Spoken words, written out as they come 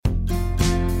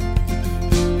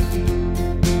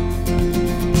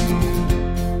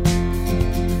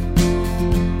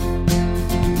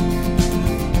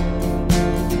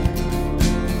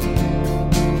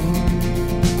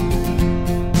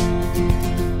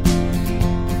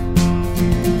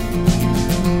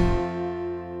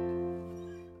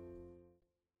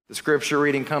scripture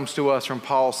reading comes to us from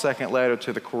Paul's second letter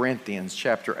to the Corinthians,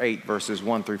 chapter 8, verses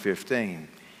 1 through 15.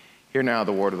 Hear now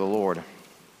the word of the Lord.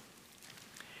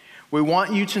 We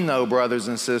want you to know, brothers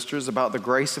and sisters, about the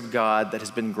grace of God that has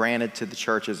been granted to the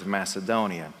churches of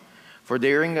Macedonia. For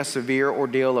during a severe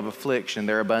ordeal of affliction,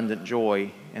 their abundant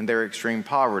joy and their extreme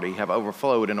poverty have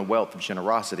overflowed in a wealth of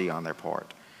generosity on their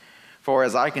part. For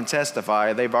as I can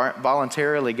testify, they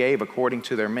voluntarily gave according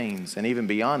to their means, and even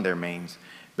beyond their means,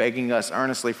 begging us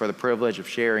earnestly for the privilege of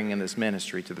sharing in this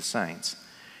ministry to the saints.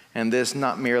 And this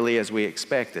not merely as we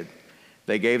expected.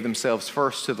 They gave themselves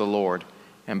first to the Lord,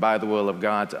 and by the will of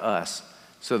God to us,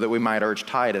 so that we might urge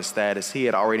Titus that as he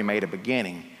had already made a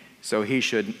beginning, so he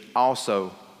should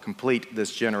also complete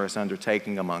this generous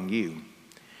undertaking among you.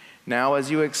 Now as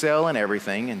you excel in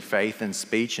everything, in faith and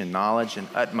speech and knowledge and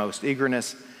utmost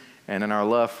eagerness, and in our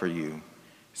love for you,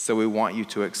 so we want you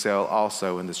to excel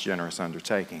also in this generous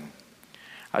undertaking.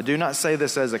 I do not say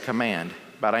this as a command,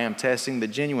 but I am testing the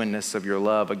genuineness of your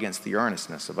love against the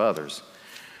earnestness of others.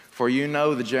 For you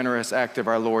know the generous act of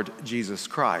our Lord Jesus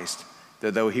Christ,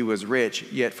 that though he was rich,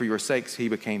 yet for your sakes he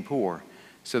became poor,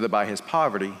 so that by his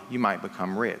poverty you might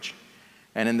become rich.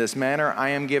 And in this manner I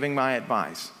am giving my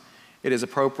advice. It is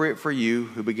appropriate for you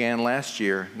who began last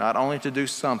year not only to do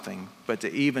something, but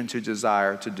to even to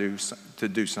desire to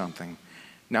do something.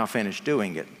 Now finish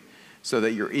doing it, so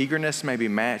that your eagerness may be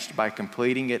matched by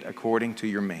completing it according to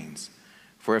your means.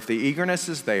 For if the eagerness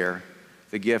is there,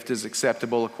 the gift is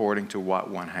acceptable according to what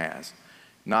one has,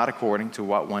 not according to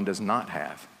what one does not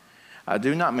have. I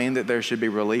do not mean that there should be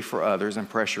relief for others and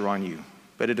pressure on you,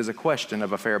 but it is a question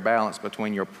of a fair balance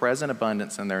between your present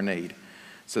abundance and their need,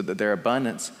 so that their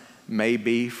abundance may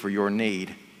be for your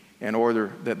need, in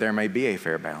order that there may be a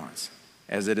fair balance.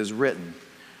 As it is written,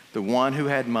 the one who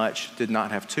had much did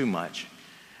not have too much,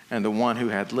 and the one who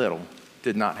had little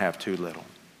did not have too little.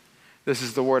 This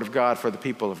is the word of God for the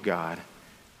people of God.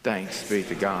 Thanks be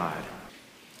to God.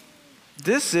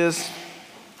 This is,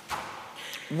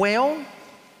 well,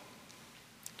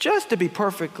 just to be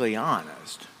perfectly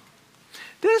honest,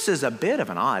 this is a bit of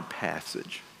an odd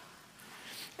passage.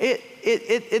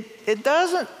 It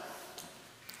doesn't,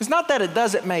 it's not that it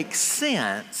doesn't make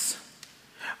sense,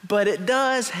 but it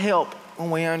does help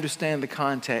when we understand the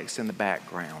context and the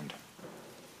background.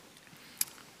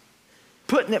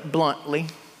 Putting it bluntly,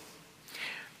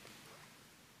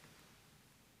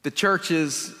 the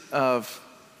churches at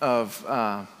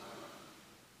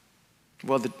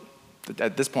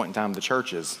this point in time, the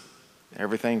churches,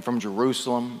 everything from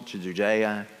Jerusalem to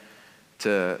Judea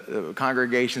to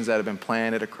congregations that have been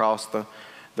planted across the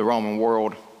Roman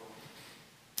world,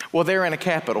 well, they're in a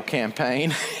capital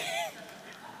campaign.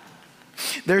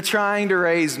 They're trying to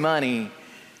raise money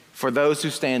for those who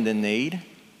stand in need,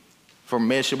 for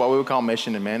mission, what we would call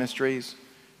mission and ministries,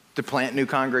 to plant new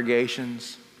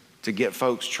congregations, to get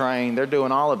folks trained. They're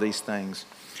doing all of these things.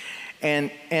 And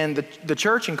the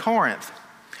church in Corinth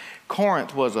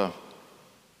was a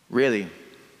really,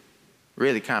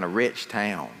 really kind of rich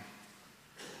town.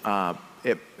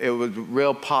 It was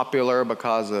real popular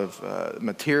because of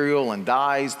material and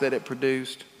dyes that it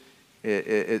produced.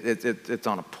 It's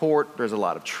on a port. There's a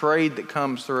lot of trade that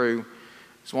comes through.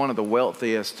 It's one of the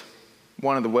wealthiest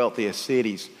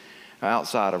cities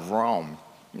outside of Rome.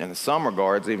 In some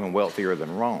regards, even wealthier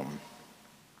than Rome.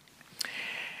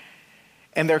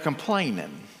 And they're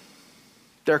complaining.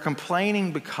 They're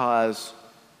complaining because,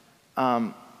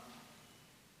 they've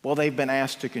been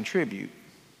asked to contribute.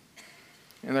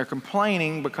 And they're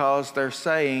complaining because they're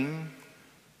saying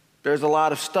there's a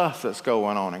lot of stuff that's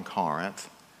going on in Corinth.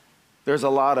 There's a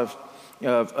lot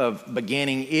of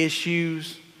beginning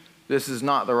issues. This is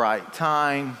not the right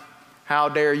time. How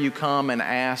dare you come and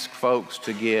ask folks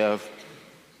to give?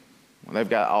 Well, they've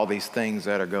got all these things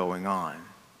that are going on.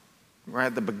 We're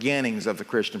at the beginnings of the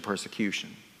Christian persecution.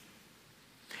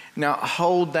 Now,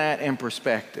 hold that in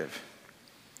perspective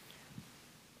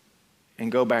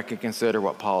and go back and consider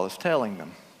what Paul is telling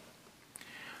them.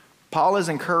 Paul is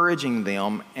encouraging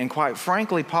them, and quite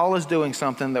frankly, Paul is doing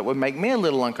something that would make me a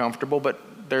little uncomfortable, but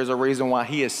there's a reason why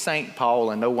he is Saint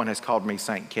Paul and no one has called me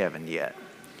Saint Kevin yet.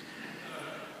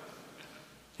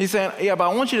 He's saying, yeah, but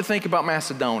I want you to think about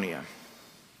Macedonia,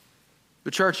 the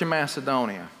church in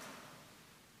Macedonia.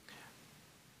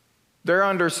 They're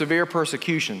under severe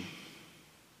persecution.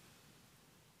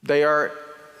 They are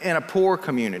in a poor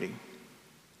community.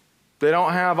 They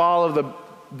don't have all of the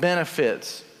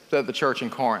benefits that the church in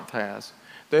Corinth has.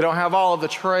 They don't have all of the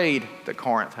trade that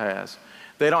Corinth has.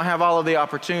 They don't have all of the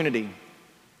opportunity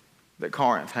that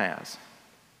Corinth has.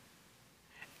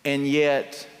 And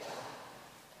yet,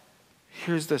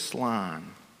 here's this line.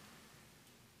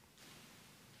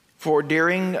 For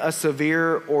during a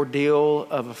severe ordeal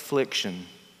of affliction,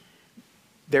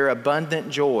 their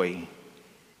abundant joy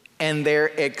and their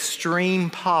extreme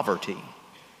poverty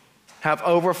have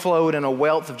overflowed in a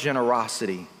wealth of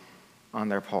generosity on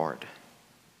their part.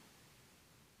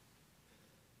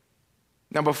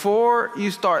 Now, before you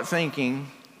start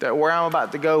thinking that where I'm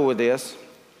about to go with this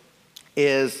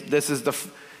is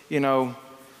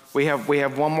we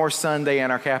have one more Sunday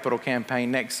in our capital campaign.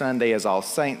 Next Sunday is All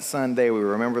Saints Sunday. We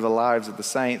remember the lives of the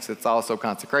saints. It's also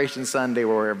Consecration Sunday,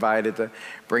 where we're invited to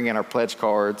bring in our pledge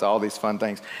cards, all these fun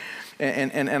things.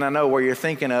 And I know where you're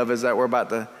thinking of is that we're about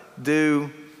to do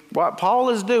what Paul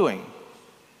is doing,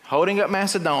 holding up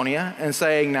Macedonia and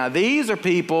saying, now these are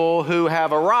people who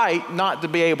have a right not to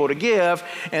be able to give,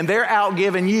 and they're out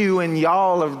giving you, and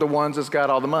y'all are the ones that's got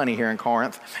all the money here in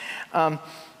Corinth.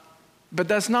 But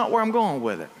that's not where I'm going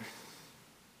with it.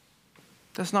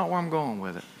 That's not where I'm going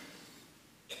with it.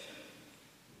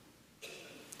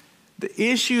 The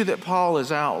issue that Paul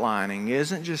is outlining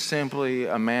isn't just simply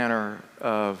a matter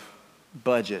of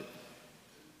budget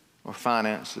or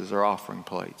finances or offering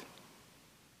plate.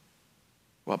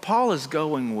 What Paul is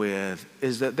going with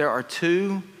is that there are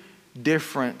two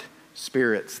different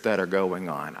spirits that are going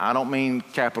on. I don't mean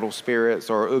capital spirits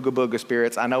or ooga booga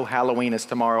spirits. I know Halloween is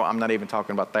tomorrow. I'm not even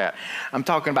talking about that. I'm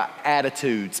talking about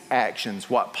attitudes, actions.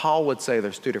 What Paul would say,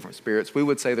 there's two different spirits. We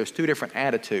would say there's two different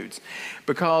attitudes.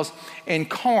 Because in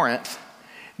Corinth,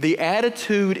 the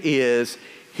attitude is,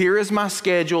 here is my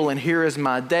schedule, and here is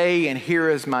my day, and here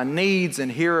is my needs, and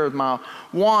here are my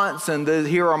wants, and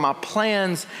here are my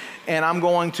plans, and I'm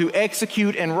going to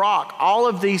execute and rock all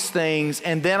of these things,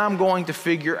 and then I'm going to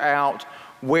figure out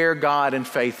where God and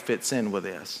faith fits in with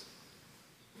this.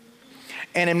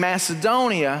 And in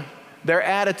Macedonia, their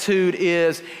attitude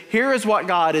is, here is what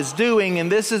God is doing,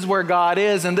 and this is where God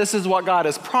is, and this is what God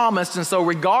has promised. And so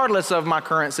regardless of my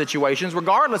current situations,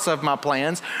 regardless of my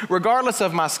plans, regardless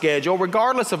of my schedule,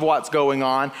 regardless of what's going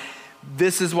on,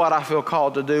 this is what I feel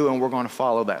called to do, and we're going to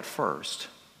follow that first.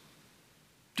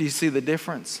 Do you see the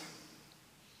difference?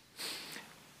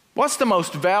 What's the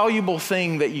most valuable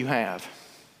thing that you have?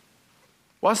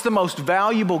 What's the most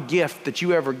valuable gift that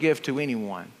you ever give to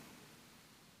anyone?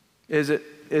 Is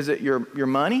it your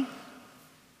money?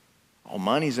 Oh,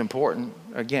 money's important.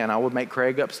 Again, I would make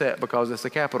Craig upset because it's a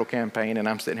capital campaign and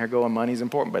I'm sitting here going, money's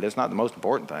important, but it's not the most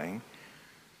important thing.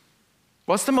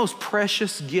 What's the most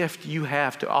precious gift you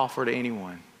have to offer to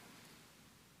anyone?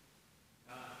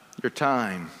 Your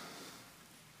time.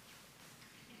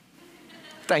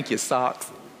 Thank you,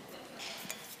 Socks.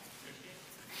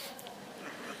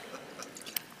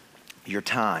 Your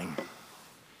time.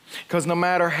 Because no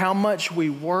matter how much we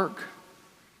work,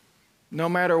 no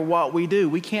matter what we do,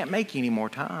 we can't make any more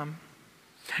time.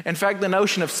 In fact, the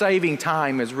notion of saving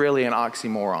time is really an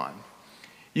oxymoron.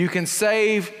 You can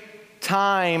save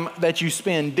time that you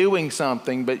spend doing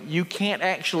something, but you can't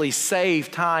actually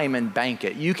save time and bank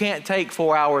it. You can't take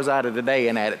 4 hours out of the day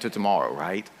and add it to tomorrow,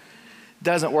 right? It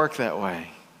doesn't work that way.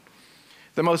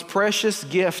 The most precious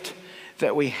gift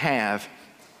that we have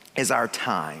is our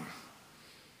time.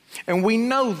 And we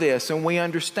know this and we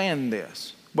understand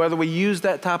this. Whether we use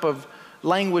that type of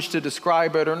language to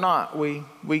describe it or not,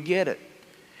 we get it.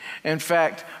 In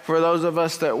fact, for those of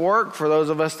us that work, for those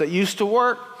of us that used to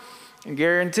work, I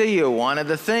guarantee you one of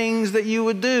the things that you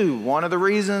would do, one of the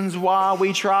reasons why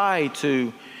we try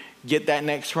to get that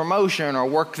next promotion or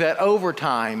work that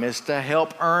overtime is to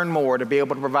help earn more, to be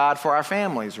able to provide for our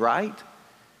families, right?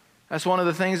 That's one of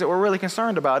the things that we're really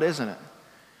concerned about, isn't it?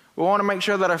 We want to make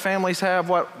sure that our families have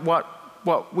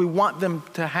what we want them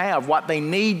to have, what they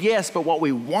need, yes, but what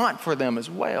we want for them as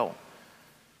well.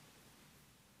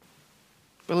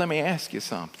 But let me ask you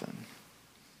something.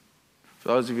 For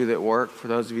those of you that work, for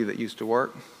those of you that used to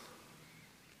work,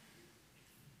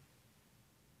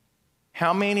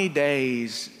 how many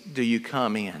days do you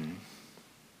come in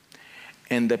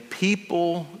and the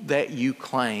people that you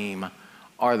claim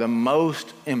are the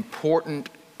most important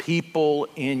people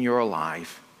in your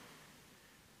life,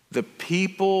 the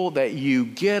people that you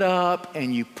get up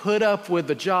and you put up with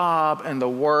the job and the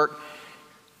work,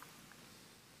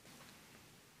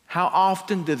 how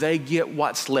often do they get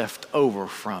what's left over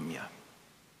from you?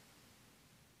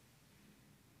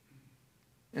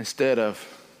 Instead of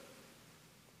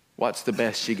what's the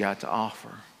best you got to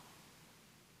offer?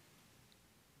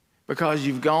 Because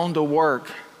you've gone to work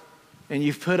and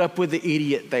you've put up with the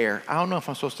idiot there. I don't know if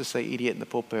I'm supposed to say idiot in the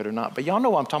pulpit or not, but y'all know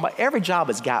what I'm talking about. Every job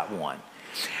has got one.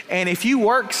 And if you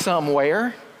work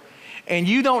somewhere and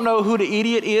you don't know who the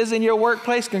idiot is in your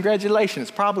workplace, congratulations,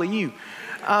 it's probably you.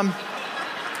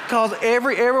 Because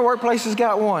every workplace has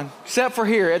got one, except for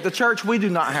here. At the church, we do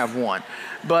not have one.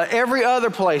 But every other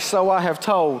place, so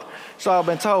I've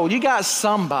been told, you got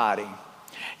somebody.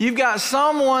 You've got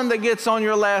someone that gets on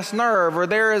your last nerve, or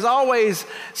there is always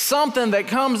something that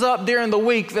comes up during the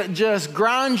week that just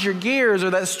grinds your gears, or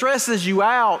that stresses you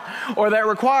out, or that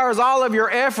requires all of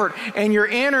your effort and your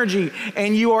energy,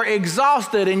 and you are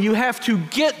exhausted and you have to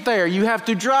get there. You have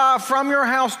to drive from your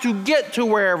house to get to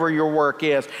wherever your work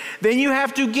is. Then you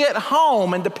have to get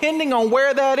home, and depending on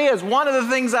where that is, one of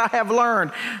the things I have learned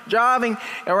driving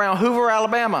around Hoover,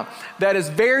 Alabama, that is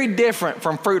very different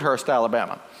from Fruithurst,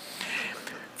 Alabama.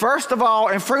 First of all,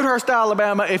 in Fruithurst,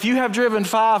 Alabama, if you have driven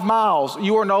 5 miles,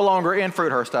 you are no longer in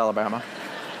Fruithurst, Alabama.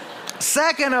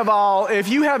 Second of all, if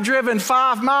you have driven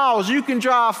 5 miles, you can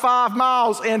drive 5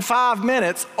 miles in 5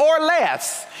 minutes or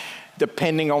less,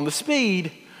 depending on the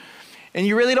speed. And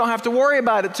you really don't have to worry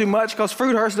about it too much because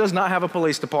Fruithurst does not have a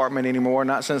police department anymore,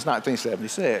 not since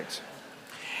 1976.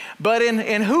 But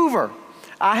in Hoover,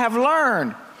 I have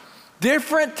learned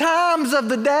different times of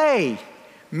the day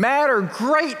matter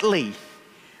greatly.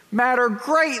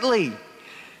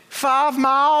 5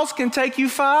 miles can take you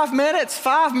 5 minutes.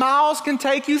 5 miles can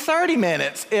take you 30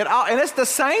 minutes. And it's the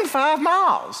same 5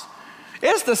 miles.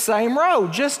 It's the same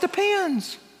road, just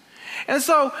depends. And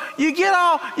so you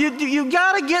got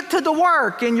to get to the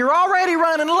work, and you're already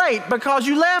running late because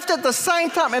you left at the same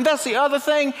time. And that's the other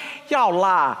thing, y'all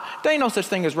lie. There ain't no such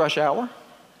thing as rush hour.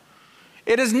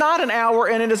 It is not an hour,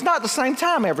 and it is not the same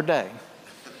time every day.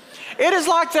 It is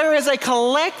like there is a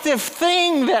collective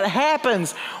thing that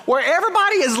happens where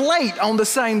everybody is late on the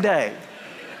same day,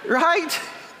 right?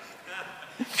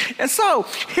 And so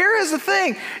here is the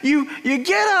thing. You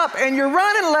get up and you're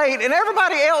running late and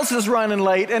everybody else is running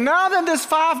late. And now then this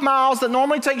 5 miles that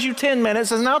normally takes you 10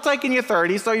 minutes is now taking you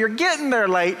 30. So you're getting there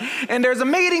late and there's a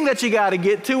meeting that you got to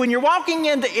get to and you're walking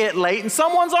into it late and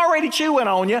someone's already chewing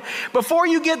on you before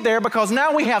you get there because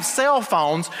now we have cell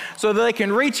phones so that they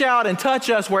can reach out and touch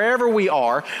us wherever we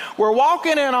are. We're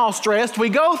walking in all stressed. We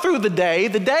go through the day.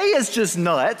 The day is just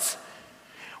nuts.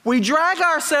 We drag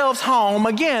ourselves home.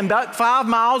 Again, that 5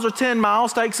 miles or 10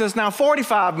 miles takes us now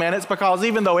 45 minutes because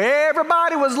even though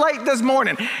everybody was late this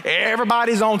morning,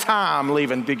 everybody's on time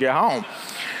leaving to get home.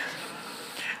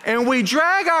 And we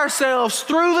drag ourselves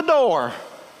through the door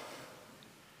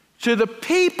to the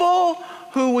people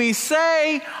who we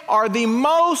say are the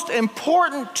most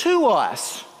important to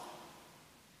us.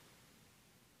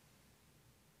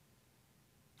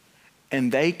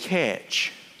 And they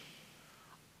catch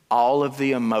all of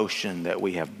the emotion that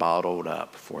we have bottled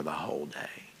up for the whole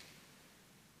day.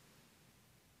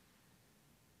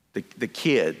 The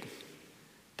kid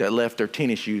that left their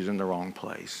tennis shoes in the wrong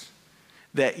place.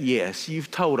 That, yes, you've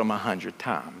told them 100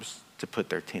 times to put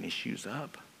their tennis shoes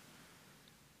up.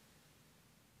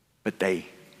 But they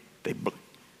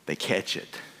catch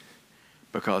it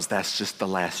because that's just the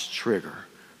last trigger.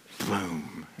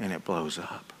 Boom, and it blows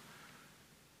up.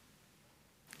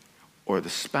 Or the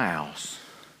spouse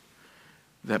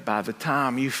that by the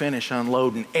time you finish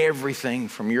unloading everything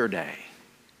from your day,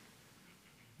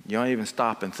 you don't even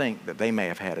stop and think that they may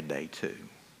have had a day too.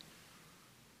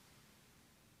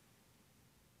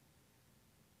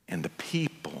 And the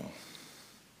people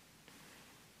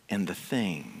and the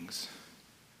things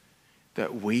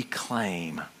that we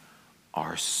claim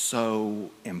are so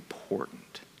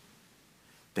important,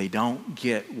 they don't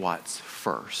get what's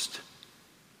first.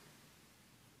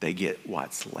 They get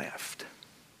what's left.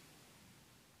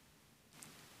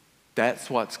 That's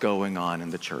what's going on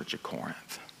in the church of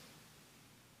Corinth.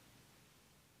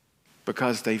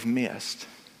 Because they've missed.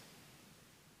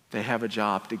 They have a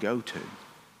job to go to.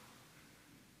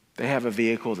 They have a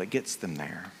vehicle that gets them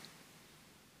there.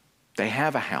 They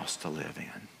have a house to live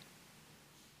in.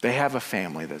 They have a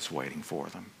family that's waiting for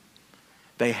them.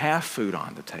 They have food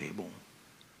on the table.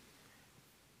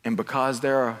 And because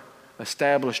they're an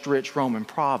established rich Roman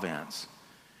province,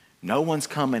 no one's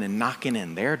coming and knocking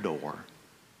in their door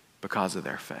because of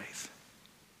their faith.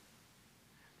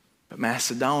 But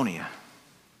Macedonia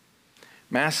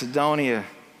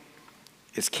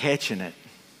is catching it.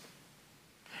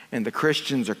 And the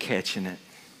Christians are catching it.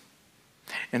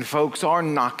 And folks are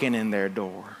knocking in their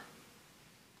door.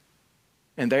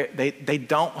 And they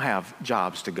don't have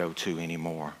jobs to go to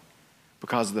anymore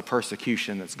because of the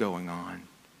persecution that's going on.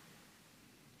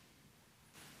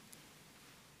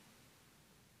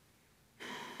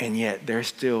 And yet they're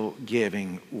still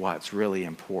giving what's really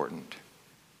important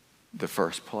the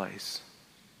first place.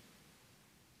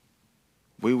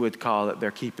 We would call it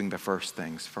they're keeping the first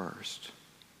things first.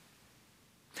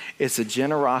 It's a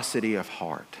generosity of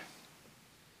heart.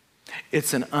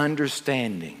 It's an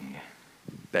understanding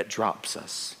that drops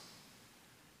us,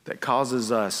 that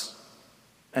causes us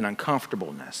an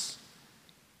uncomfortableness.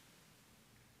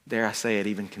 Dare I say it,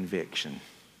 even conviction.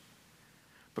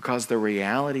 Because the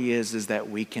reality is that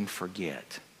we can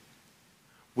forget.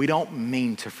 We don't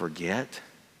mean to forget.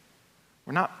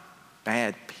 We're not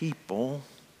bad people.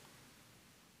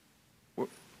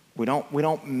 We don't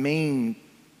mean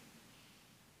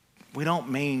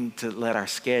to let our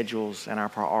schedules and our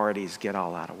priorities get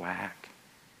all out of whack.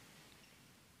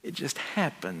 It just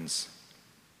happens.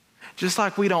 Just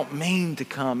like we don't mean to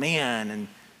come in and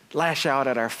lash out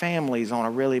at our families on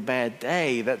a really bad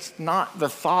day. That's not the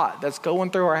thought that's going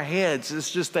through our heads.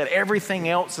 It's just that everything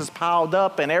else is piled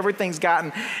up and everything's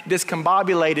gotten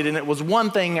discombobulated, and it was one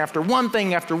thing after one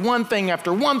thing after one thing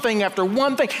after one thing after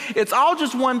one thing. It's all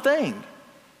just one thing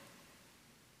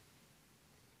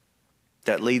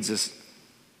that leads us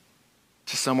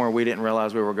to somewhere we didn't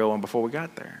realize we were going before we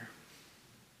got there.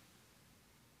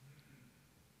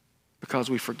 Because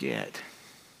we forget.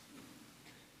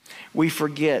 We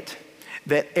forget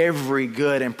that every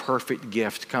good and perfect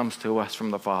gift comes to us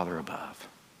from the Father above.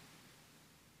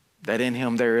 That in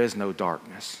Him there is no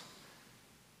darkness.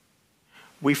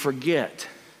 We forget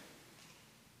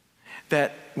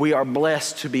that we are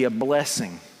blessed to be a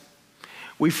blessing.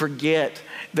 We forget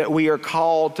that we are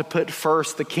called to put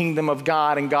first the kingdom of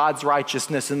God and God's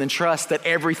righteousness, and then trust that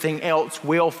everything else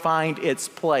will find its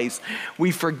place.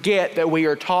 We forget that we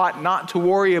are taught not to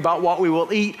worry about what we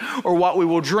will eat or what we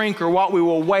will drink or what we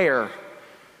will wear,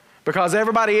 because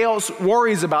everybody else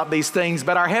worries about these things,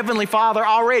 but our Heavenly Father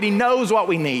already knows what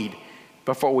we need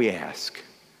before we ask.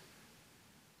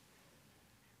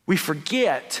 We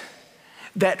forget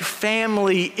that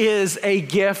family is a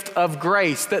gift of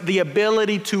grace, that the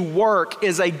ability to work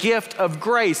is a gift of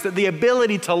grace, that the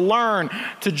ability to learn,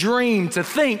 to dream, to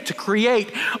think, to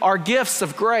create are gifts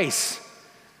of grace.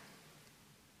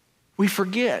 We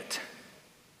forget.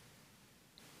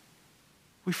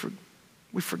 We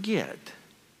forget.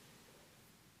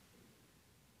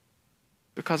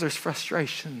 Because there's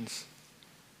frustrations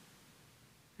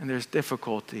and there's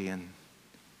difficulty and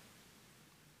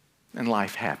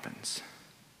life happens.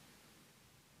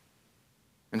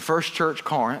 In First Church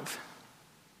Corinth,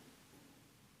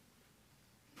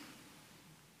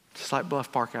 just like Bluff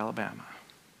Park, Alabama,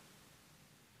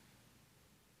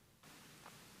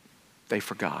 they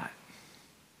forgot.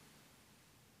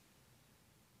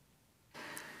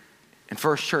 In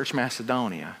First Church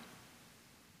Macedonia,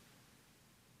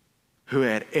 who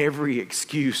had every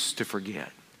excuse to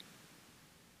forget,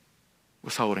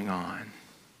 was holding on.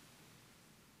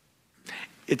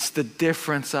 It's the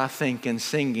difference, I think, in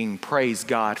singing "Praise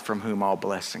God from whom all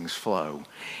blessings flow"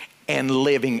 and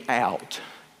living out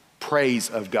praise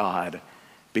of God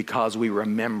because we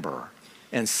remember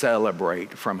and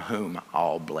celebrate from whom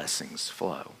all blessings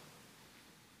flow.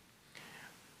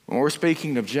 When we're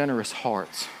speaking of generous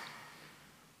hearts,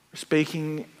 we're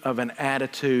speaking of an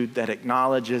attitude that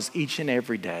acknowledges each and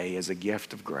every day as a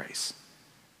gift of grace.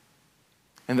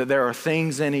 And that there are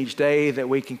things in each day that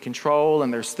we can control,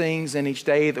 and there's things in each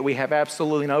day that we have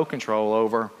absolutely no control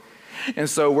over. And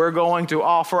so we're going to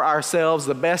offer ourselves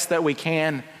the best that we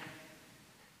can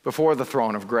before the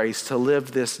throne of grace to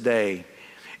live this day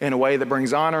in a way that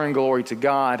brings honor and glory to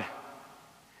God,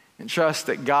 and trust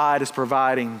that God is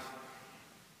providing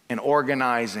and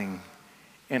organizing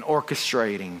and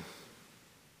orchestrating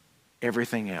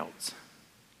everything else.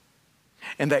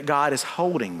 And that God is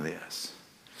holding this.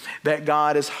 That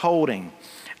God is holding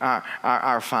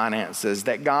our finances,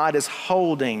 that God is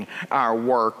holding our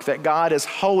work, that God is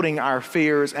holding our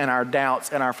fears and our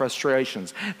doubts and our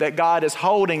frustrations, that God is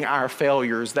holding our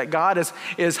failures, that God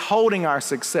is holding our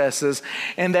successes,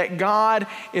 and that God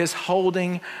is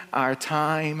holding our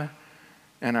time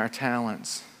and our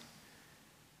talents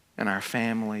and our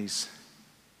families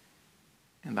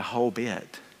and the whole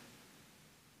bit.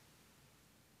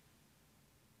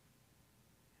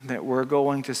 That we're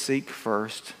going to seek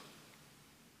first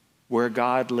where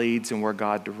God leads and where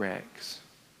God directs.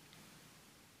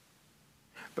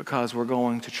 Because we're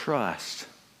going to trust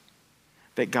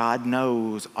that God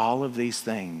knows all of these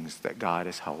things that God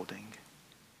is holding.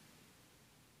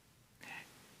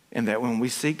 And that when we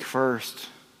seek first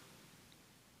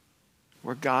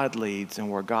where God leads and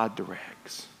where God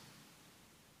directs,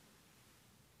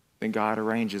 then God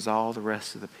arranges all the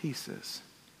rest of the pieces.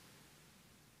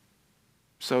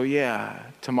 So yeah,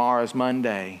 tomorrow's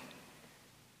Monday,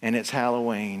 and it's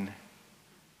Halloween.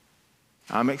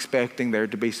 I'm expecting there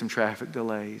to be some traffic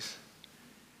delays.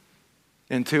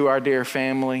 And to our dear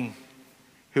family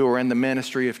who are in the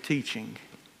ministry of teaching,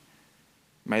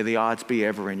 may the odds be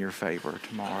ever in your favor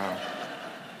tomorrow.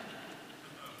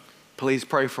 Please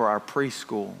pray for our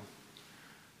preschool,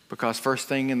 because first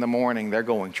thing in the morning, they're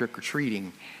going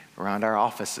trick-or-treating around our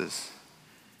offices,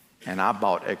 and I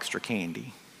bought extra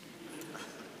candy.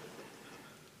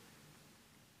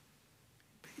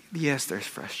 Yes, there's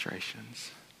frustrations.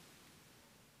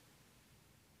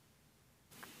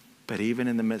 But even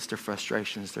in the midst of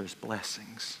frustrations, there's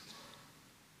blessings.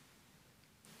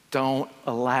 Don't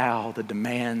allow the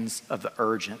demands of the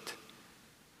urgent.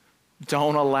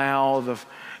 Don't allow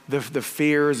the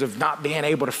fears of not being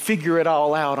able to figure it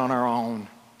all out on our own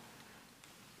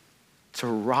to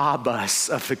rob us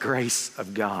of the grace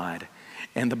of God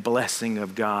and the blessing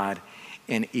of God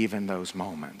in even those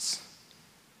moments.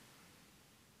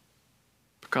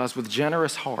 Because with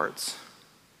generous hearts,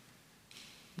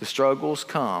 the struggles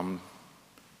come,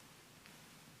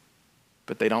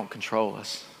 but they don't control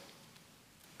us.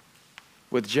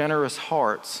 With generous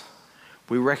hearts,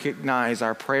 we recognize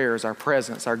our prayers, our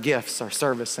presence, our gifts, our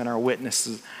service, and our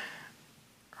witnesses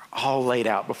are all laid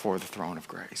out before the throne of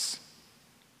grace.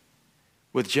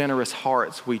 With generous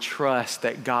hearts, we trust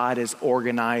that God is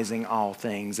organizing all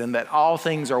things and that all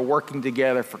things are working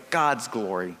together for God's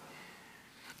glory.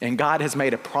 And God has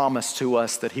made a promise to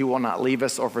us that He will not leave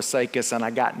us or forsake us. And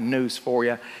I got news for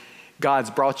you. God's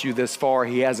brought you this far.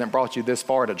 He hasn't brought you this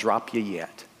far to drop you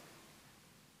yet.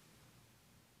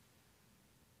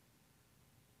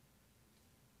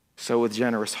 So with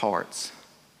generous hearts,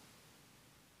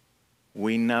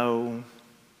 we know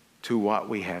to what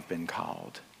we have been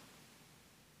called.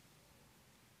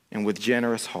 And with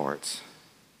generous hearts,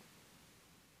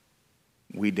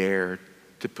 we dare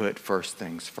to put first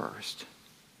things first.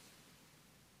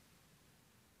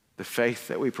 The faith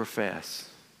that we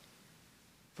profess,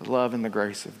 the love and the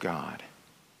grace of God,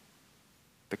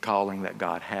 the calling that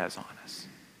God has on us.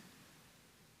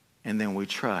 And then we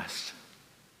trust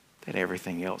that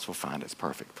everything else will find its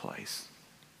perfect place.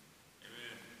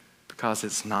 Amen. Because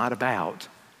it's not about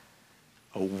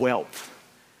a wealth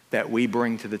that we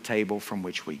bring to the table from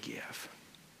which we give.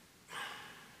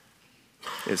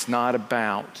 It's not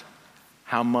about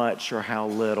how much or how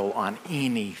little on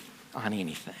anything.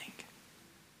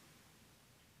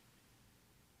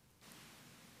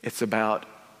 It's about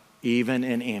even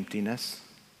in emptiness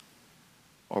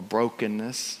or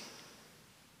brokenness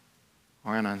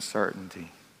or in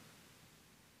uncertainty.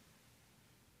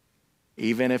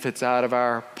 Even if it's out of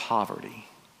our poverty,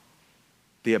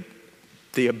 the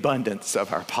abundance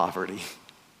of our poverty,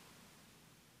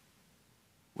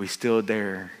 we still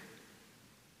dare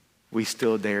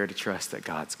to trust that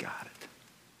God's got it.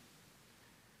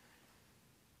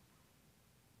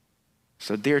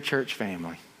 So, dear church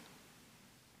family,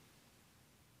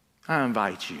 I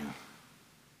invite you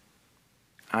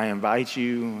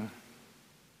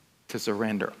to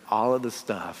surrender all of the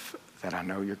stuff that I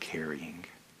know you're carrying.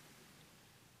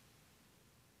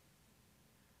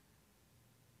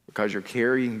 Because you're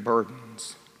carrying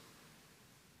burdens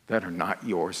that are not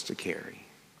yours to carry.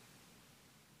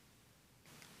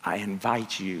 I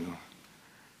invite you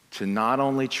to not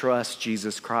only trust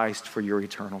Jesus Christ for your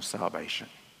eternal salvation,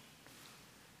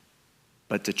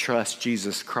 but to trust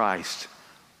Jesus Christ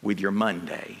with your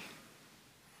Monday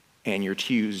and your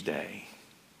Tuesday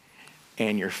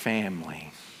and your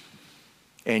family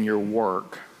and your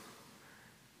work.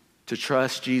 To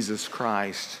trust Jesus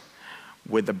Christ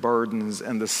with the burdens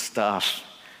and the stuff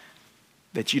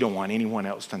that you don't want anyone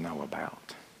else to know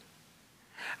about.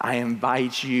 I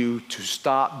invite you to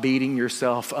stop beating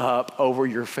yourself up over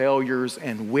your failures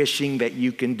and wishing that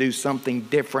you can do something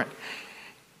different,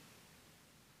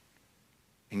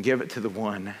 and give it to the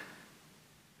one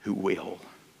who will.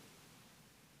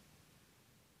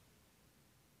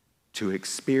 To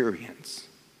experience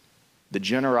the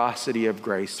generosity of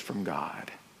grace from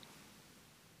God,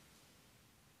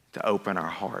 to open our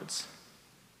hearts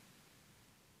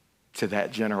to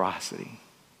that generosity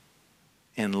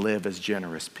and live as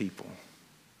generous people.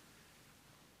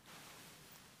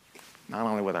 Not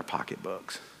only with our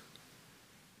pocketbooks,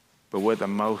 but with the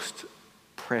most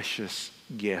precious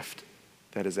gift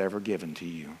that is ever given to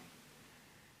you.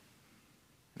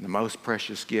 And the most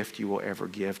precious gift you will ever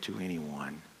give to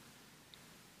anyone,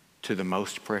 to the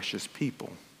most precious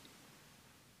people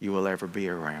you will ever be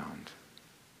around,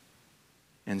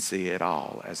 and see it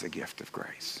all as a gift of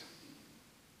grace.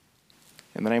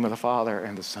 In the name of the Father,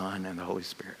 and the Son, and the Holy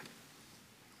Spirit.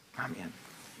 Amen.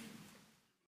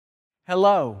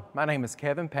 Hello, my name is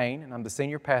Kevin Payne, and I'm the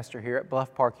senior pastor here at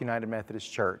Bluff Park United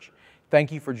Methodist Church.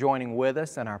 Thank you for joining with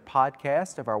us in our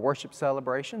podcast of our worship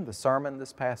celebration, the sermon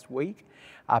this past week.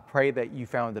 I pray that you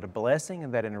found it a blessing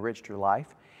and that it enriched your life.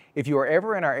 If you are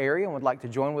ever in our area and would like to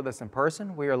join with us in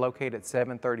person, we are located at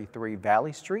 733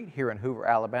 Valley Street here in Hoover,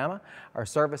 Alabama. Our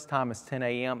service time is 10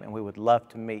 a.m. and we would love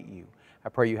to meet you. I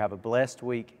pray you have a blessed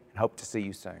week and hope to see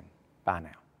you soon. Bye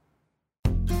now.